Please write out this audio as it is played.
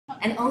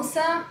And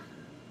also,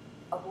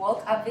 a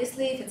walk,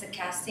 obviously, if it's a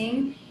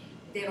casting,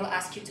 they will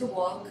ask you to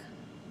walk.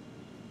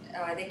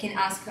 They can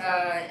ask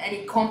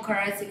any comp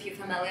cards if you're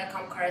familiar,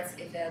 comp cards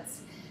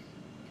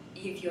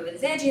if you're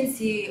with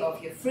agency or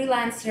if you're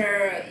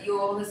freelancer, you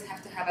always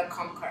have to have a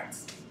comp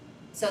cards.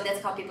 So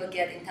that's how people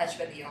get in touch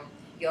with you.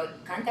 Your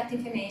contact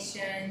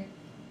information,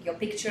 your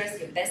pictures,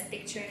 your best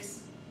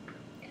pictures.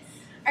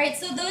 All right,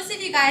 so those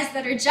of you guys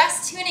that are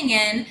just tuning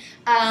in,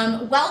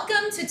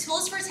 welcome to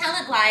Tools for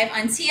Talent Live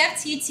on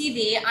TFT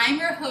TV. I'm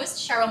your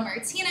host, Cheryl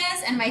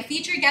Martinez, and my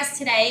featured guest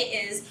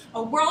today is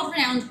a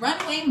world-renowned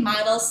runway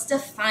model,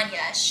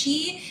 Stefaniya.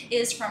 She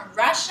is from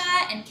Russia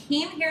and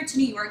came here to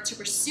New York to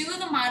pursue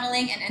the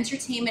modeling and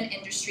entertainment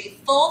industry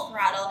full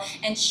throttle,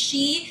 and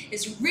she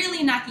is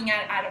really knocking it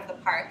out of the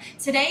park.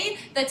 Today,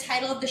 the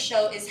title of the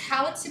show is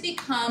How to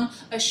Become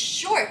a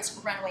Short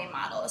Runway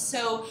Model.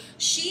 So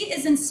she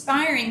is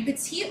inspiring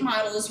petite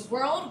models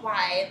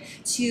worldwide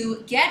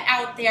to get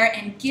out there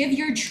and give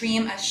your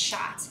dream a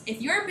shot. If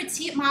you're a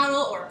petite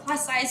model or a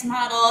plus size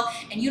model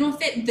and you don't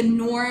fit the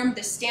norm,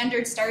 the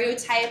standard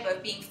stereotype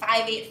of being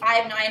 5'8",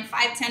 5'9",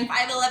 5'10",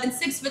 5'11",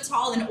 6 foot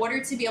tall in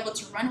order to be able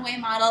to runway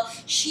model,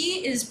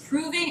 she is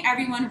proving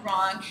everyone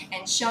wrong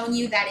and showing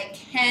you that it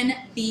can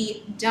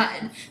be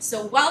done.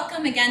 So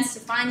welcome again,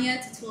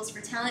 Stefaniya, to Tools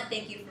for Talent.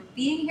 Thank you for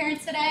being here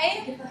today.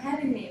 Thank you for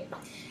having me.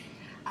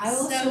 I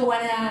also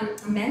want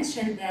to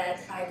mention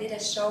that I did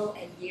a show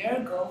a year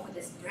ago for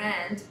this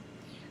brand.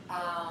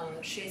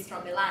 She's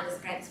from Milan. This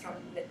brand is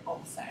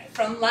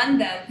from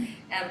London.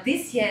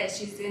 This year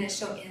she's doing a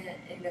show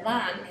in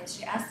Milan, and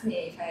she asked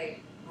me if I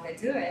want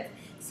to do it.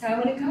 So I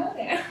want to go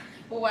there.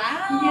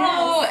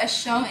 Wow, yes. A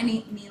show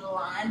in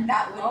Milan,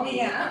 that would be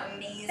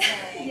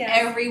amazing. Yes.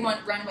 Everyone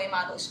runway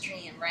model's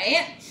dream,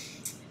 right?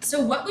 So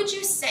what would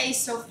you say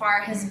so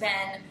far has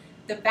been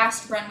the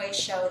best runway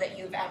show that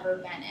you've ever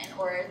been in,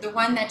 or the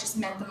one that just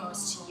meant the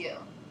most to you?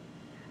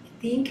 I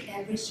think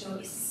every show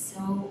is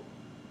so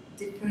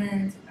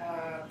different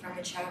from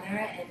each other,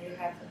 and you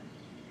have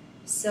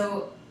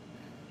so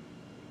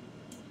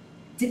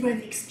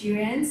different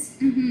experience.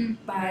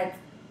 But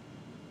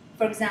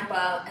for example,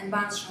 in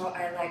one show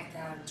I liked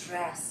the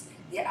dress,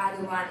 the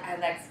other one I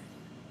liked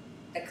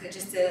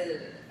just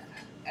a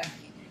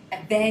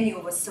venue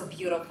was so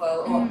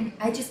beautiful. Or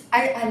I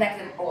like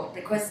them all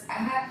because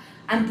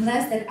I'm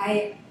blessed that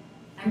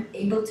I'm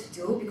able to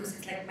do, because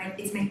it's like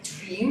it's my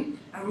dream.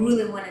 I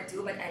really want to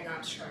do, but I'm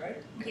not sure.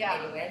 Yeah.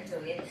 Anyway, I'm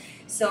doing it.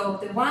 So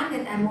the one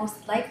that I'm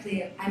most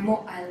likely, I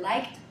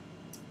liked,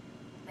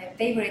 my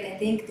favorite, I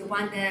think the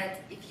one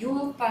that if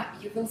you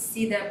will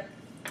see the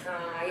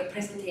your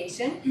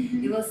presentation,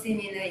 you will see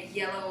me in a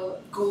yellow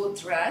gold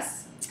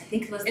dress. I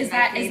think it was is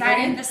that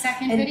in the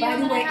second video? And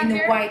by the way, in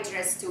the white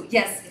dress too.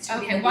 Yes, it's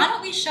okay. Why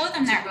don't we show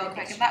them that real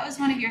quick? If that was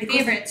one of your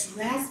favorites. The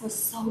dress was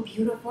so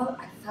beautiful.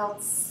 I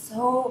felt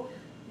so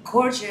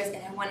gorgeous,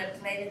 and I wanted to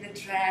play with the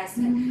dress. I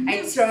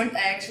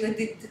actually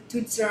did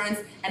 2 turns,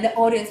 and the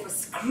audience was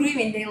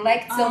screaming. They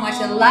liked so much.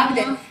 They loved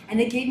it, and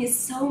it gave me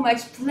so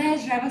much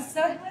pleasure. I was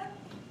so happy.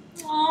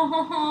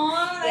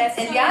 Yes,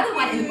 and the other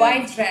one in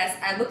white dress,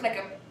 I looked like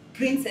a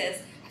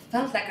princess. I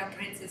felt like a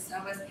princess. So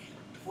I was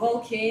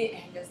walking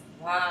and just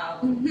wow,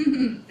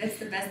 that's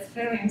the best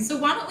feeling. So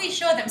why don't we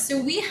show them?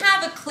 So we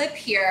have a clip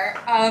here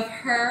of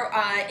her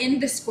in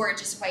this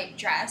gorgeous white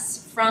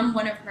dress from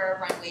one of her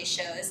runway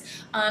shows.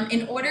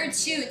 In order to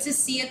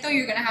see it though,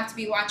 you're gonna have to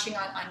be watching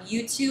on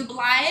YouTube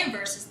Live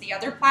versus the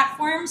other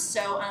platforms.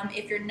 So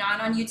if you're not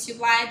on YouTube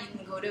Live, you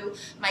can go to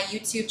my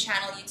YouTube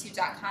channel,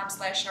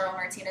 youtube.com/Cheryl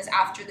Martinez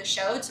after the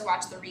show to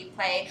watch the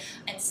replay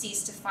and see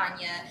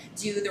Stefaniya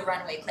do the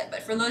runway clip.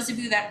 But for those of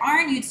you that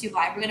are on YouTube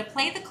Live, we're gonna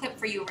play the clip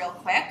for you real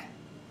quick.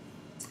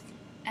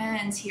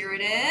 And here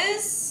it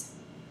is.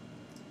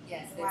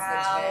 Yes,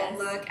 wow,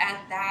 look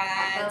at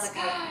that.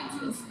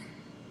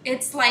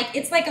 It's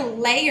like a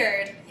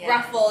layered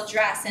ruffle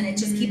dress, and it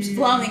just keeps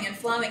flowing and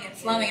flowing and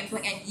flowing and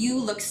flowing, and you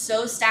look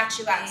so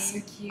statuesque.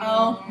 Thank you.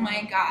 Oh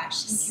my gosh,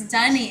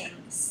 stunning,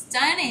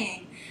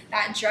 stunning.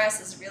 That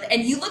dress is really,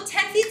 and you look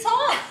 10 feet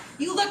tall.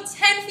 You look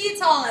 10 feet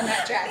tall in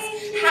that dress.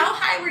 How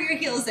high were your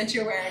heels that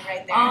you're wearing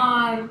right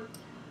there?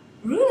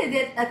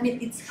 Really, I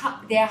mean,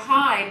 they're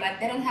high, but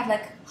they don't have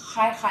like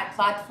high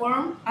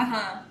platform.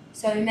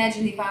 So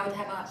imagine if I would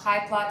have a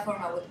high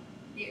platform, I would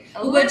be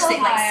a little say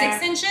higher.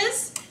 like 6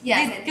 inches?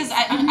 Yes, because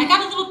I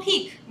got a little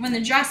peek when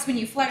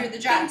you flutter the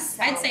dress.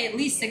 I'd say at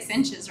least 6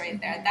 inches right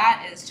there.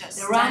 That is just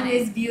the runway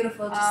is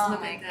beautiful. Just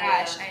look at that. Oh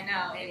my gosh, I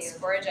know, it's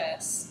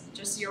gorgeous.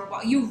 Just your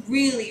walk, you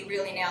really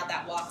nailed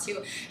that walk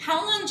too.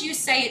 How long do you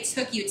say it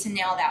took you to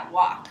nail that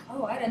walk?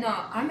 Oh, I don't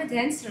know. I'm a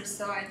dancer,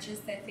 so I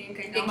think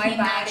I know my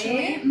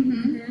body.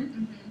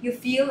 You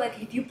feel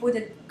like if you put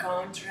a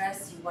gown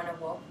dress, you want to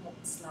walk more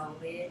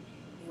slowly.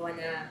 You want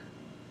to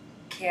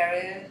carry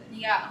it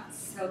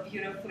so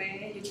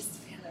beautifully. You just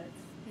feel it.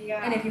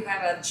 Yeah. And if you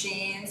have a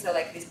jeans or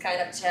like this kind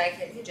of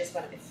jacket, you just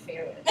want to be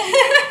fearless.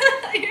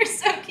 You're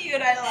so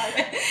cute. I love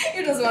it.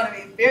 You just want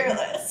to be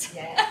fearless.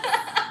 Yeah.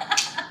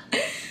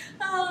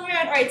 Oh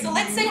man. All right, so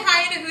let's say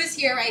hi to who's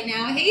here right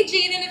now. Hey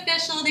Jaden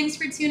Official, thanks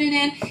for tuning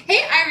in.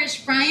 Hey Irish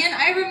Brian,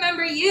 I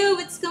remember you.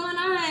 What's going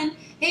on?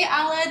 Hey,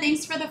 Ala,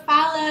 thanks for the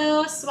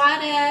follow.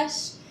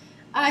 Swadesh.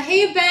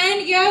 Hey,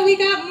 Ben. Yeah, we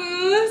got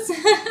moves.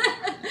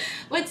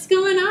 What's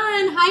going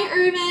on? Hi,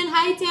 Irvin.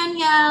 Hi,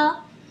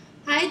 Danielle.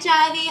 Hi,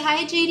 Javi.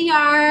 Hi,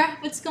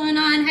 JDR. What's going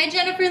on? Hi,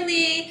 Jennifer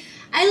Lee.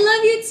 I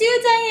love you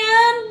too,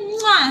 Diane.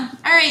 Mwah.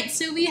 All right,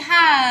 so we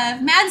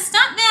have Mad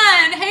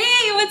Stuntman.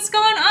 Hey, what's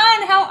going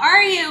on? How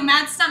are you?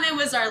 Mad Stuntman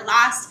was our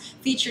last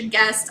featured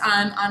guest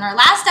on our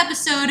last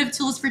episode of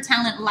Tools for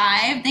Talent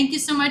Live. Thank you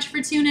so much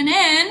for tuning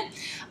in.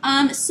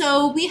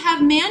 So we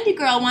have Mandy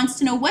Girl wants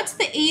to know, what's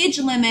the age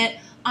limit,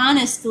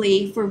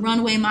 honestly, for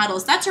runway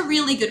models? That's a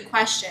really good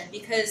question,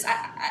 because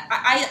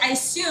I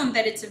assume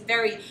that it's a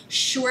very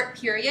short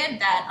period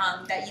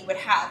that you would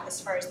have as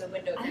far as the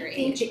window of your age. I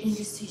think the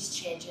industry is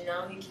changing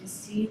now. You can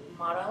see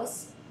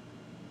models,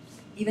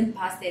 even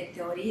past their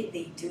 30,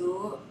 they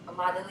do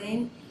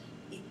modeling.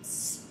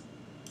 It's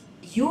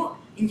you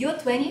in your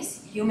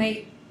 20s, you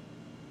may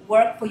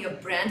work for your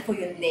brand, for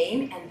your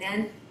name, and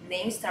then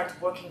name starts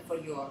working for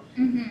you.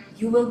 Mm-hmm.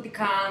 You will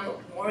become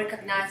more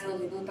recognizable.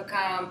 You will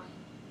become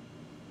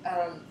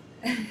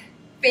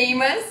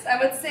famous, I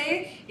would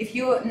say. If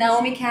you,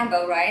 Naomi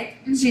Campbell, right?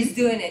 Mm-hmm. She's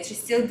doing it.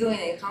 She's still doing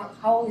it. How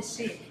old is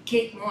she?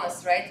 Kate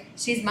Moss, right?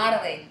 She's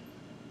modeling.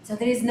 So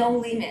there is no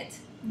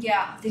limit.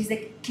 Yeah. There's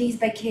a case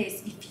by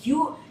case. If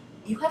you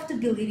have to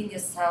believe in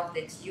yourself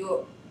that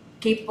you're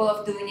capable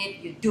of doing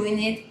it. You're doing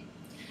it.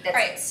 All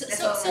right. So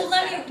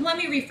let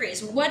me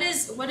rephrase. What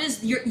is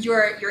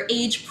your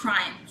age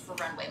prime for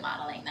runway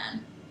modeling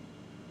then?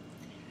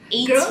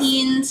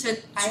 18 to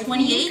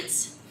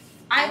 28.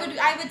 I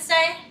would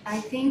say. I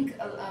think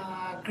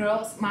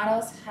girls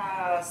models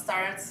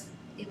starts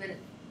even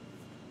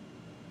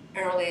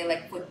early,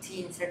 like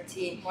 14,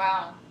 13.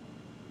 Wow.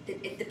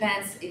 It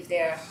depends if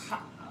they're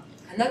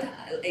not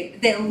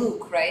they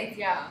look, right?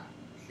 Yeah.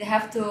 They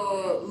have to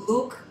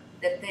look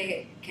that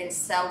they can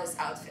sell this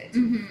outfit.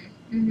 Mm-hmm.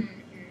 Mm-hmm.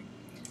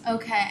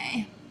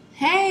 Okay.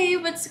 Hey,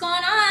 what's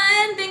going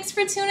on? Thanks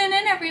for tuning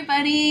in,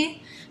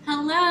 everybody.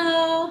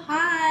 Hello.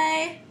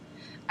 Hi.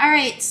 All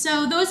right,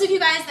 so those of you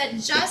guys that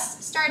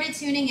just started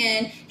tuning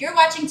in, you're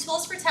watching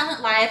Tools for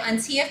Talent Live on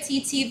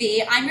TFT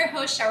TV. I'm your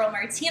host, Cheryl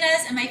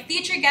Martinez, and my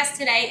featured guest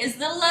today is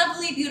the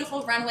lovely,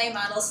 beautiful runway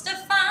model,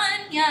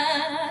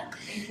 Stefaniya.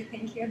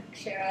 Thank you,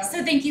 Cheryl.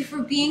 So thank you for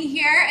being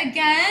here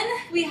again.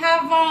 We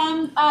have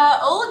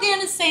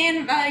Olgan is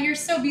saying you're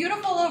so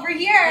beautiful over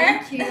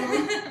here. Thank you.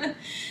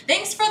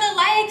 Thanks for the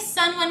likes,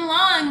 Sun Wen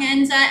Long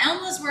and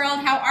Elmo's World.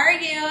 How are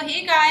you?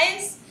 Hey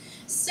guys.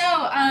 So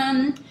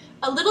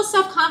a little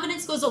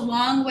self-confidence goes a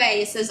long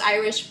way, says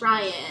Irish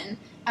Brian.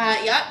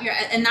 Yep,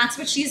 and that's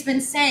what she's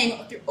been saying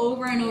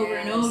over and over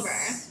and over.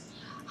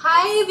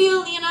 Hi,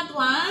 Violina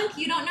Blanc.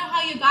 You don't know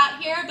how you got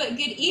here, but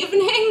good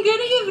evening.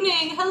 Good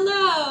evening.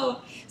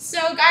 Hello.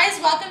 So, guys,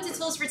 welcome to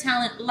Tools for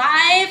Talent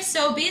Live.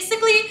 So,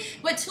 basically,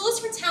 what Tools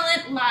for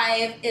Talent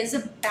Live is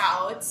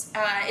about,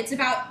 it's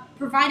about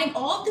providing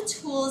all of the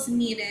tools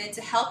needed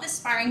to help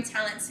aspiring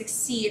talent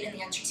succeed in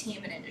the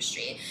entertainment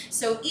industry.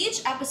 So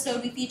each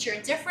episode we feature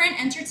a different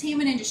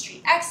entertainment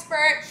industry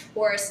expert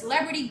or a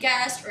celebrity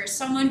guest or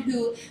someone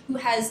who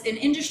has an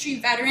industry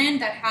veteran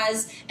that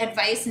has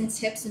advice and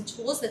tips and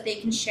tools that they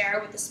can share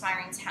with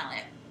aspiring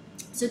talent.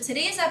 So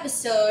today's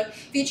episode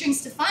featuring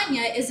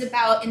Stefaniya is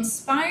about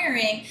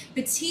inspiring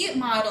petite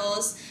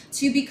models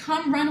to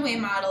become runway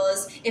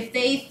models if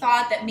they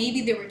thought that maybe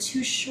they were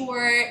too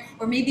short,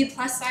 or maybe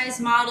plus size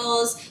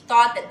models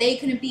thought that they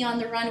couldn't be on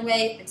the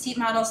runway, petite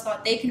models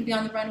thought they couldn't be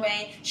on the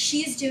runway.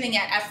 She's doing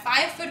it at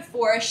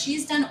 5'4".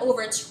 She's done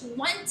over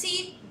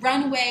 20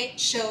 runway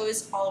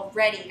shows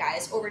already,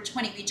 guys, over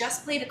 20. We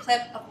just played a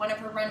clip of one of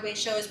her runway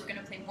shows. We're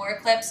gonna play more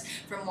clips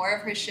from more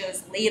of her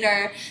shows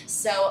later.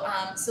 So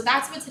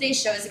that's what today's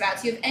show is about.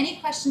 If you have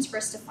any questions for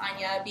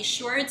Stefaniya, be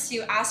sure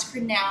to ask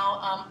her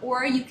now,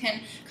 or you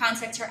can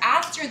contact her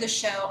after the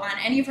show on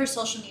any of her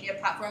social media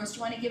platforms. Do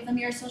you want to give them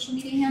your social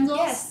media handles?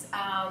 Yes.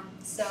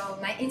 So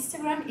my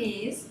Instagram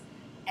is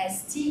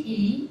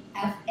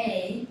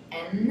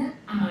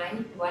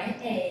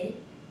StefaniyaMakaroda.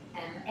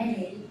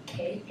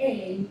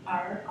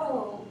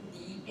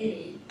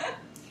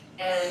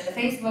 And the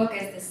Facebook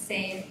is the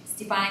same,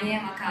 Stefaniya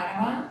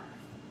Makarova.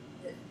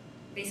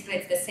 Basically,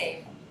 it's the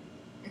same.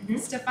 Mm-hmm.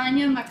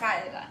 Stefaniya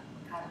Makarova.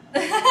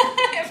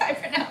 If I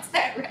pronounced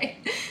that right.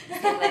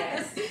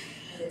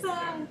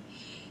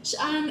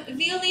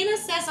 Violina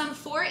says, I'm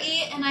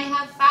 4'8" and I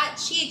have fat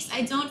cheeks.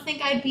 I don't think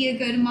I'd be a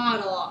good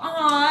model.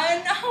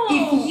 Aw, no.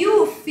 If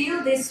you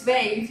feel this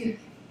way,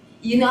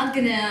 you're not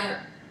a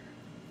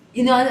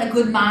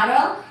good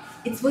model,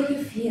 it's what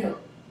you feel.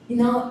 You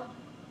know,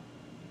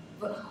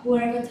 but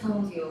whoever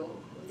told you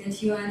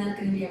that you are not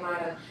going to be a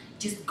model,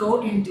 just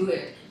go and do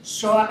it.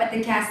 Show up at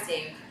the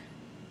casting.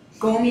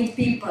 Go meet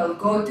people,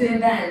 go to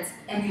events,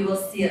 and you will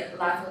see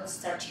life will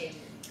start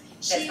changing.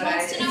 She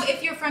wants to know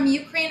if you're from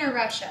Ukraine or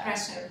Russia.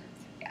 Russia.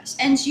 Yes.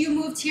 And you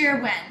moved here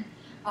when?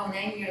 Oh,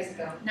 9 years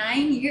ago.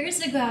 9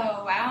 years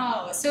ago.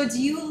 Wow. So do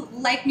you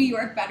like New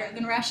York better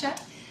than Russia?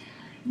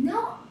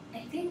 No,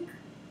 I think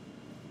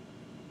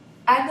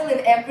I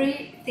believe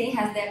everything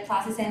has their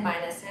pluses and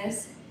minuses.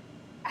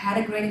 I had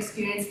a great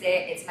experience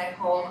there. It's my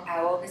home.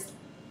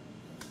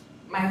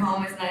 My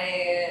home is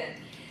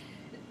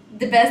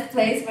the best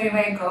place wherever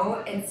I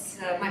go. It's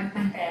my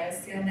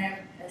parents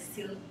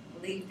still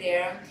live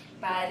there.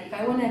 But if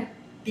I want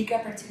big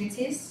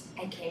opportunities,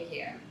 I came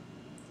here,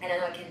 and I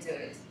know I can do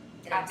it.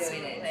 And I'm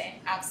doing it.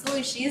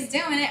 Absolutely, she's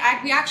doing it.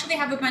 We actually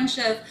have a bunch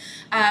of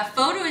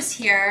photos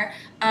here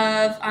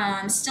of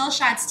still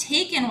shots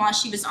taken while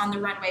she was on the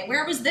runway.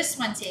 Where was this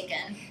one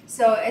taken?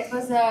 So it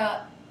was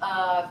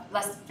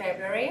last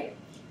February.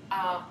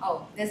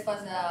 This was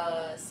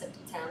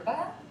September.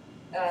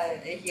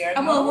 A year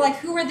ago. Well, like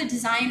who were the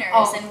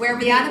designers and where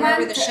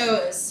were the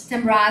shows?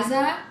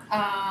 Tamraza.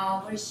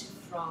 Where is she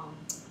from?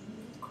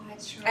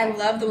 Sure. I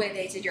love the way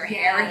they did your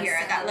hair here.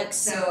 That looks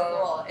so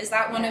cool. Is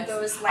that one of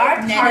those like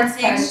Art netted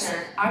things?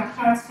 Art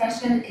Hearts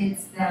Fashion.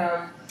 It's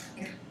the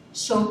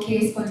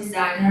showcase for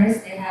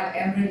designers. They have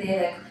every day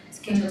like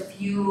scheduled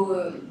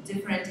few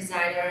different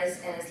designers,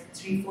 and it's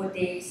 3-4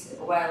 days.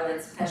 Well,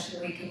 it's Fashion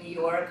Week in New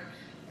York.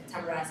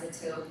 Tamraza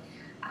too.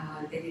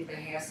 They did my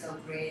hair so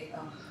great.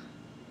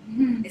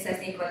 This I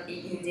think was the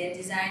Indian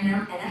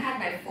designer, and I had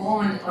my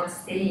phone on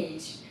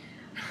stage.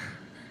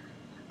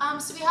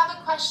 So we have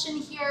a question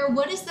here.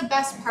 What is the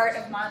best part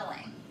of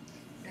modeling?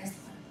 Best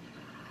part.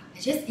 I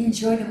just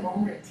enjoy the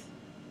moment.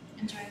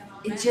 Enjoy the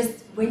moment. It's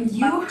just when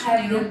you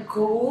have your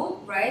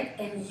goal, right,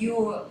 and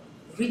you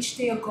reach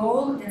to your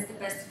goal, that's the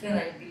best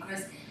feeling,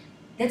 because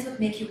that's what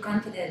makes you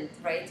confident,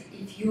 right?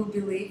 If you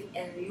believe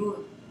and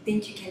you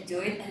think you can do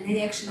it, and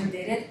they actually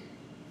did it,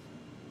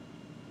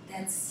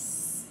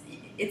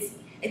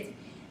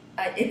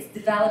 it's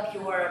develop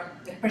your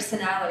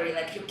personality,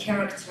 like your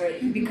character.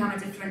 You become a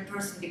different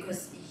person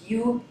because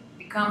you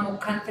become more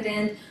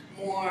confident,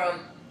 more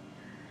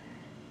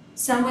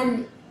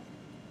someone.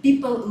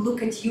 People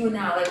look at you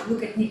now, like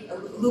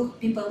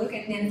people look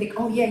at me and think,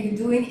 oh yeah, you're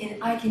doing it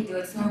and I can do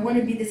it. So I want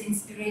to be this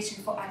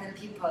inspiration for other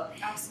people.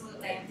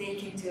 Absolutely. Like they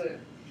can do it.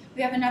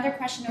 We have another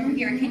question over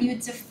here. Can you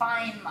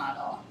define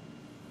model?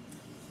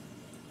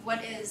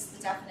 What is the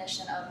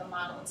definition of a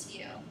model to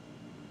you?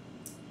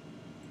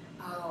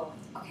 Oh,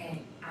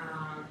 okay.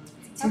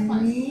 To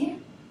me,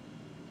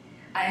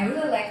 I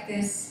really like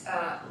this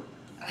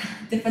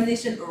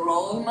definition,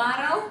 role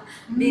model,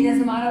 being as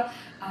a model.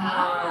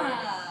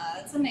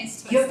 That's a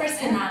nice twist. Your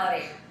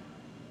personality.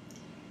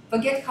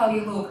 Forget how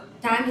you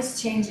look. Time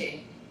is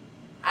changing.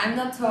 I'm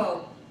not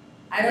tall.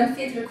 I don't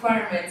fit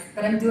requirements,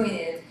 but I'm doing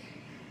it.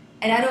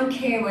 And I don't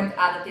care what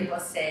other people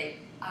say.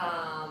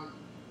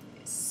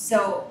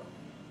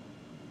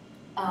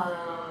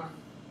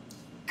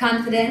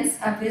 Confidence,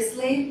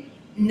 obviously.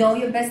 Know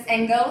your best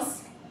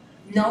angles.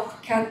 Know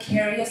how to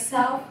carry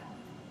yourself.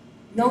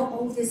 Know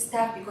all this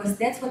stuff, because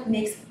that's what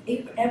makes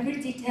every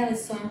detail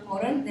is so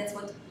important. That's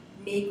what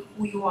makes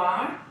who you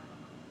are.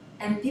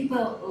 And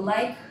people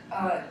like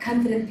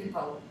confident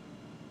people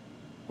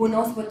who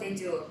knows what they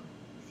do.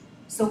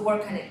 So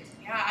work on it.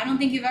 Yeah, I don't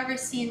think you've ever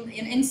seen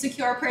an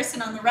insecure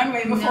person on the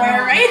runway before,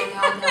 No, right?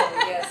 No,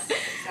 yes,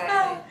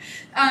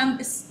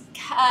 exactly.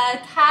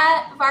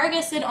 Kat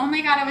Vargas said, oh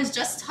my god, I was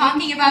just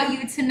talking about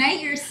you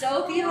tonight. You're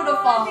so beautiful.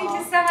 Oh, thank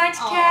you so much,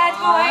 Kat.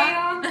 How are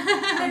you?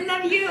 I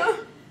love you.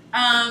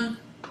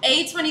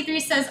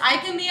 A23 says, I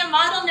can be a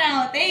model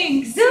now.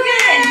 Thanks. Do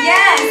it.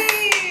 Yes.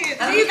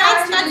 See,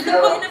 that's the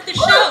point of the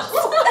show.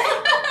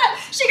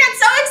 She got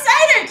so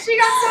excited.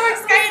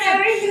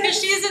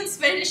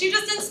 Because she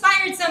just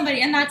inspired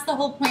somebody, and that's the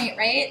whole point,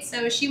 right?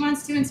 So she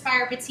wants to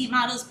inspire petite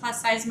models,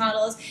 plus size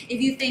models. If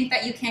you think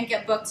that you can't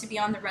get booked to be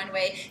on the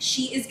runway,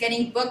 she is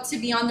getting booked to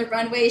be on the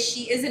runway.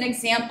 She is an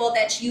example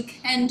that you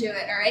can do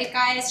it, all right,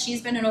 guys?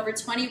 She's been in over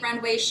 20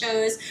 runway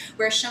shows.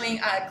 We're showing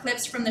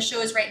clips from the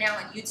shows right now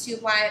on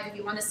YouTube Live. If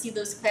you want to see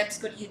those clips,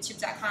 go to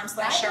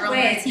youtube.com/Cheryl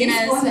Martinez.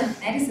 This was in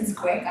Madison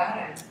Square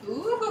Garden.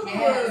 Ooh,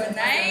 yes,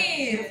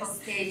 nice. Beautiful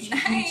stage.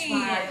 Nice.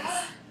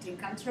 Dream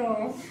come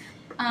true.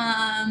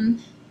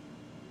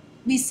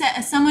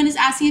 Someone is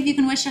asking if you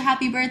can wish a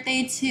happy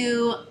birthday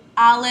to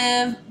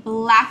Olive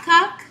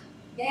Blackhawk.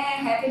 Yeah,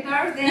 happy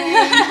birthday.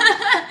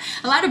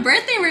 A lot of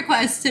birthday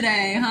requests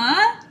today,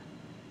 huh?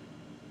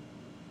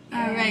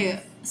 Yes. All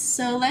right.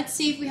 So let's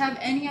see if we have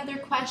any other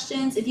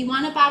questions. If you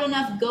want to bad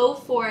enough, go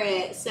for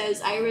it,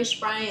 says Irish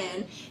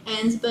Brian.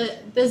 And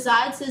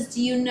Bazad says,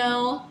 do you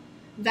know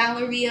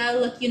Valeria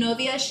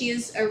Lukinovia? She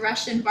is a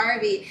Russian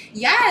Barbie.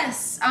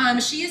 Yes,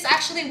 she is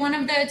actually one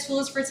of the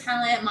Tools for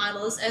Talent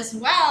models as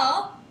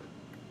well.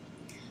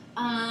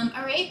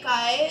 All right,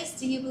 guys,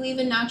 do you believe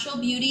in natural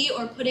beauty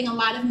or putting a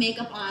lot of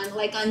makeup on,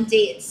 like on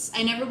dates?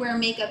 I never wear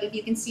makeup. If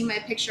you can see my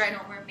picture, I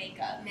don't wear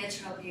makeup.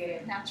 Natural beauty.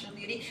 Natural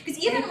beauty. Because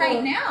even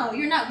right now,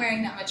 you're not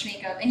wearing that much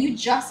makeup, and you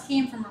just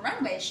came from a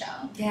runway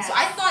show. Yes. So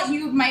I thought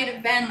you might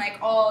have been like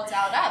all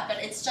dolled up, but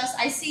it's just,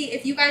 I see,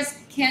 if you guys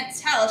can't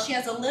tell, she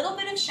has a little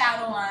bit of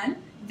shadow on,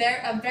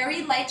 a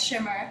very light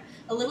shimmer,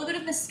 a little bit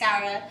of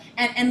mascara,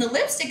 and the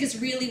lipstick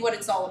is really what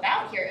it's all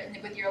about here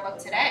with your look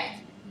today.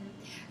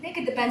 I think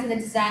it depends on the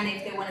designer,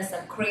 if they want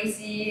some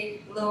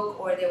crazy look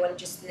or they want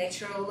just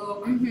natural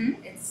look. Mm-hmm.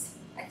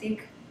 I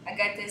think I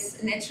got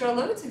this natural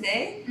look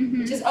today,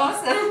 Mm-hmm. which is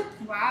awesome.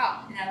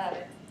 Wow. And I love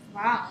it.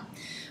 Wow.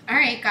 All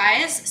right,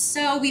 guys.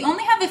 So we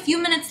only have a few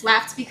minutes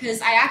left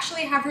because I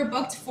actually have her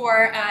booked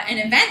for an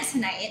event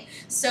tonight.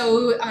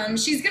 So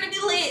she's going to be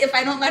late if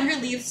I don't let her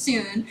leave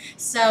soon.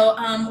 So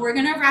we're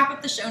going to wrap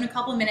up the show in a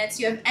couple minutes.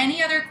 You have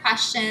any other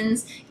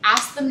questions,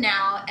 ask them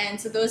now. And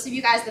to those of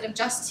you guys that have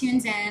just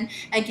tuned in,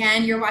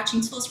 again, you're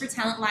watching Tools for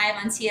Talent Live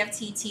on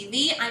TFT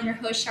TV. I'm your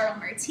host, Cheryl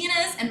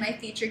Martinez, and my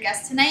featured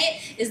guest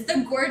tonight is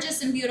the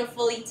gorgeous and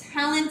beautifully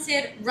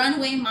talented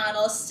runway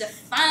model,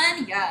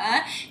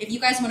 Stefaniya. If you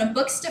guys want to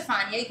book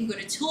Stefaniya, you can go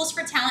to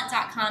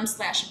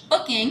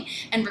toolsfortalent.com/booking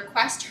and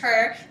request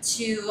her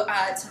to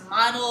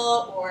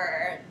model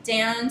or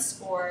dance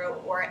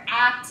or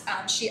act.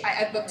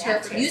 I booked her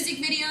for music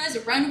videos,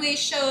 runway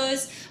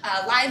shows,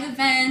 live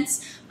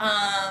events,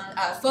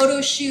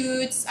 photo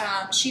shoots.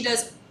 She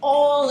does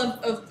all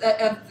of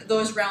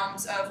those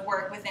realms of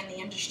work within the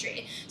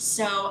industry.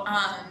 So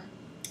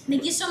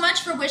thank you so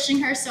much for wishing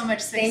her so much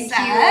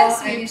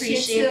success. Thank you. We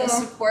appreciate the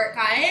support,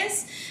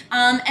 guys.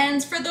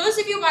 And for those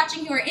of you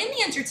watching who are in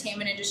the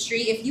entertainment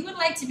industry, if you would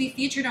like to be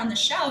featured on the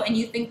show and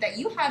you think that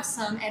you have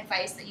some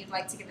advice that you'd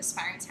like to give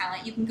aspiring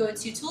talent, you can go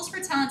to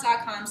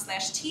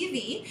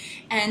toolsfortalent.com/TV,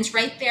 and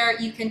right there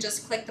you can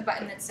just click the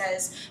button that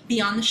says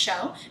Be on the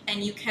Show,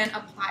 and you can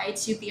apply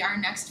to be our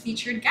next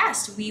featured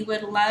guest. We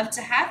would love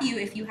to have you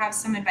if you have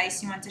some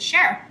advice you want to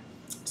share.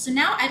 So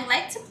now I'd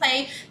like to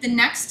play the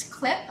next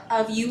clip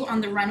of you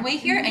on the runway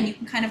here, and you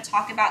can kind of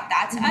talk about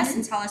that to us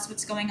and tell us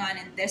what's going on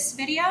in this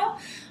video.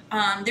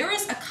 There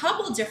was a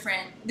couple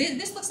different,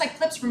 this looks like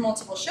clips from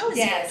multiple shows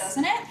here,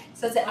 doesn't it?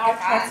 So it's an art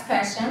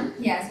fashion.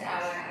 Yes,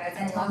 as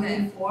I told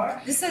you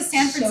before. This is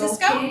San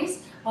Francisco? Showcase.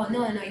 Oh,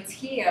 no, it's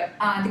here.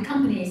 The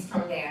company is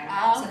from there.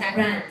 Oh, so okay. the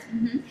brand.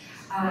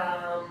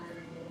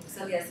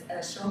 So yes,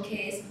 a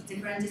showcase of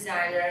different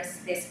designers.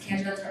 They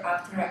scheduled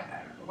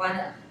one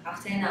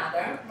after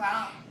another.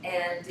 Wow.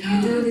 And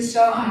you do the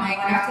show Oh my one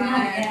after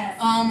another. god. Yes.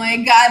 Oh my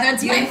god,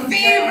 that's my Beautiful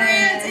favorite.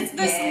 dress. It's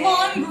this Yes.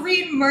 long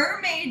green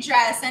mermaid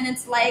dress, and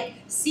it's like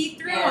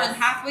see-through Yes. on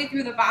halfway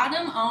through the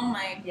bottom. Oh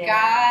my Yeah.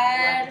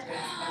 god.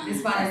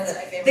 This one is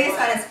my favorite. This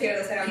one is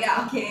fearless.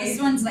 Yeah, Okay. this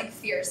one's like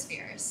fierce.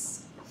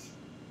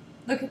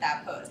 Look at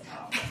that pose.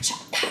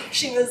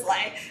 She was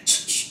like,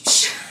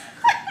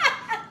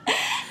 I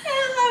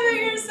love it.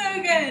 You're so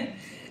good.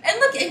 And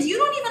look, and you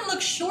don't even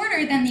look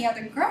shorter than the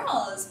other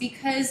girls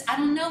because I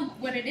don't know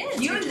what it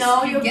is. You You're know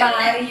just, your get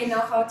body, it. you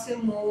know how to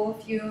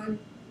move, you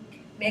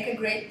make a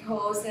great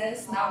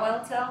poses. Now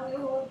I'll tell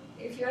you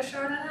if you're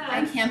short or not.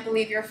 I can't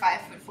believe you're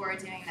 5'4"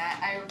 doing that.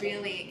 I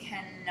really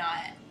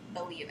cannot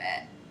believe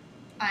it.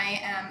 I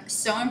am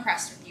so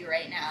impressed with you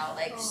right now.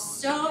 Like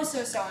so I'm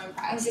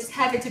impressed. just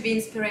happy to be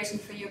inspiration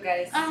for you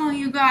guys. Oh,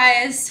 you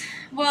guys.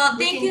 Well,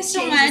 We thank can you so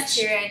change the much.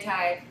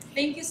 stereotype.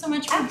 Thank you so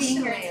much for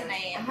being here Actually,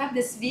 tonight. I have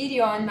this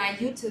video on my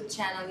YouTube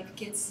channel. If you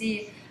can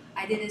see,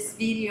 I did this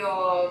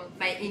video,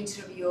 my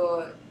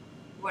interview,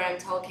 where I'm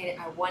talking.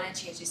 I want to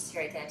change the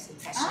stereotypes in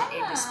fashion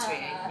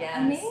industry. Yes.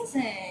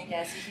 Amazing.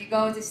 Yes. If you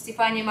go to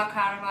Stefaniya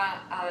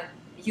Makarova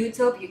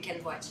YouTube, you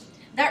can watch it.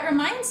 That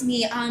reminds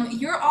me,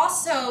 you're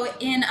also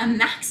in a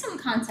Maxim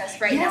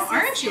contest right now,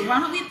 aren't you? Why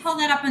don't we pull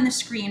that up on the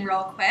screen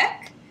real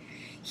quick?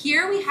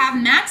 Here we have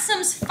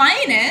Maxim's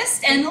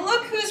Finest, and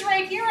look who's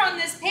right here on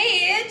this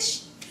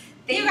page.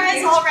 You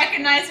guys all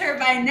recognize her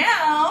by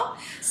now.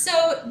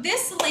 So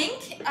this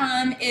link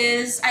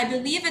is, I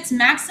believe it's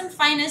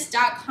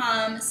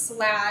maximfinest.com/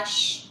 so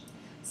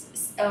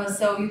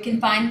you can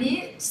find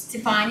me,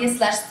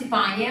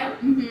 Stefaniya/Stefaniya,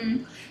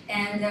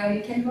 and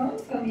you can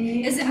vote for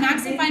me. Is it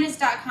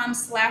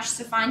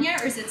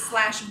maximfinest.com/Stefaniya, or is it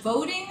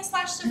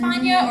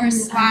 /voting/Stefaniya, or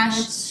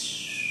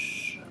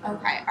 /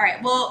 Okay, all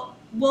right. Well,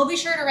 we'll be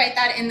sure to write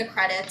that in the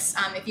credits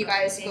if you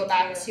guys go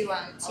back to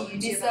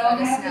YouTube So and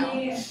let us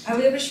know. I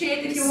would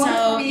appreciate if you want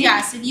So for me.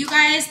 yes, if you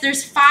guys,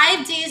 there's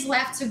 5 days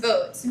left to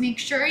vote. So make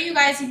sure you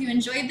guys, if you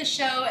enjoyed the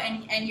show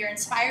and you're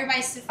inspired by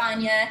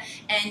Stefaniya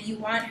and you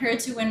want her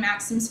to win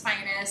Maxim's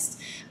Finest,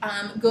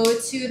 go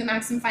to the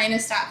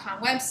maximfinest.com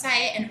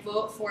website and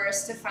vote for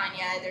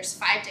Stefaniya. There's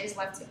 5 days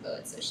left to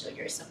vote, so show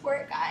your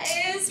support,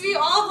 guys. We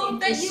all hope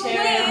that you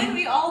win.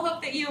 We all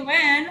hope that you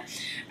win.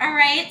 All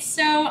right.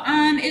 So,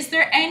 is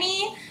there any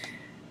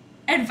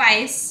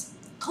advice,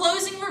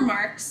 closing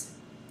remarks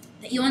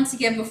that you want to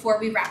give before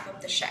we wrap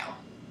up the show?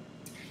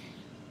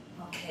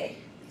 Okay,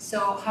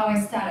 so how I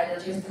started,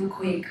 I'll just do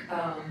quick.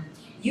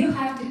 You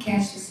have to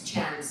catch this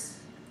chance.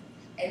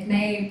 It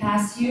may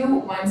pass you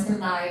once in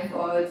life,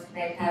 or it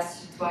may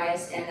pass you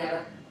twice and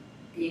never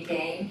be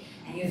again.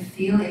 And you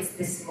feel it's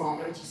this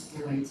moment, just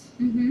do it.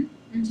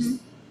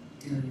 Just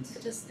do it.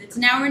 It's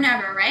now or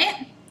never,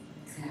 right?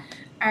 Exactly.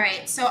 All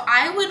right, so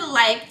I would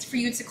like for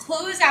you to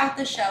close out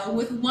the show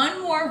with one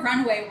more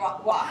runway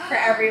walk for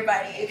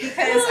everybody,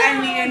 because I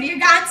mean, you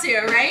got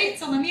to, right?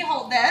 So let me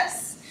hold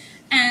this,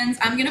 and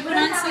I'm gonna put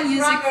on some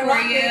music for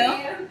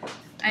you.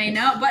 I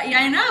know, but you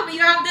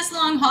have this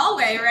long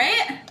hallway,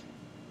 right?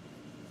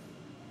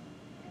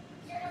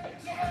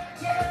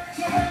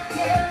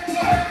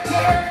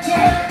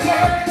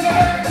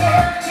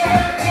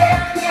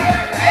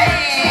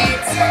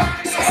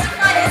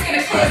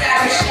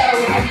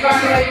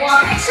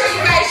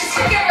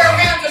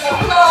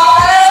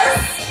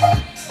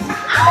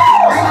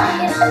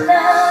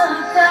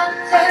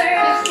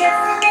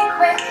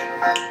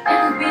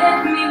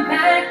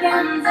 Doesn't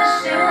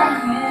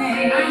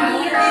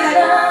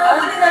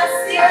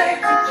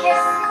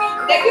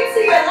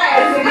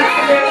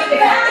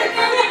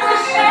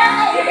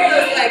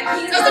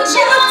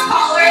she look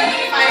taller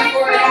than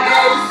 5'4",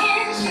 guys?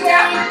 She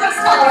definitely looks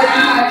taller than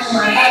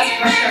 5'4", that's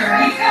for sure.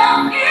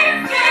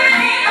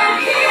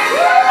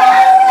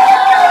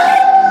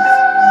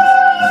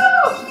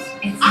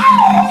 It's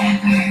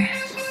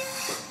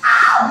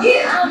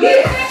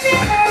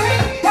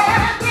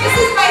This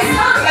is my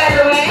song, by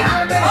the way.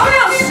 Oh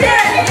no,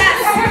 shit! Yes!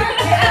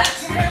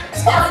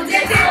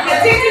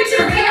 Addicted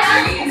to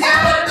Rehab. You can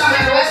download it on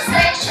my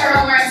website,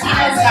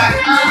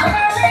 CherylMartinez.com.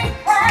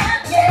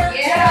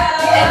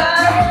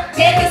 Yeah!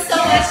 Thank you so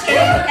much,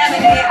 Cheryl, for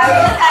having me. I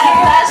really had a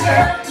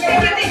pleasure.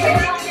 Thank you.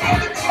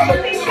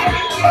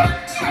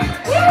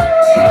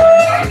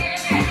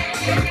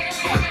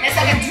 It's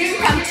like a dream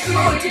come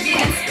true to be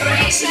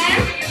inspiration,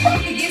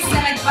 to give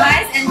some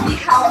advice, and be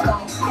helpful.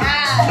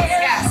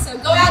 Yes. So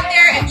go out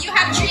there. If you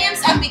have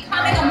dreams of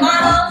becoming a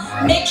model,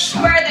 make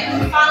sure that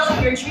you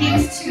follow your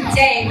dreams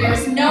today.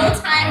 There's no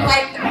time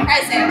like the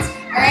present.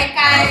 All right,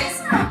 guys.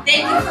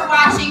 Thank you for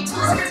watching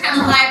Tools for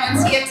Talent Live on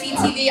TFT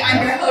TV.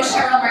 I'm your host,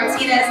 Cheryl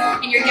Martinez,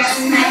 and your guest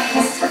tonight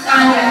is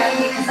Stefaniya.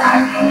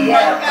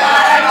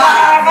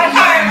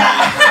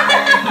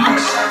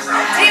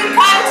 Dream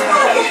come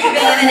true.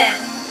 Believe in it.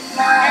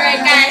 Alright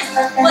guys,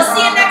 we'll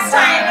see you next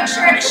time. Make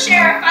sure to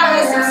share,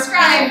 follow,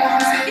 subscribe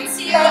so we can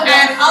see you on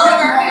all of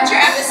our future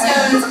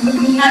episodes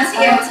on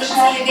TFT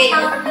TV.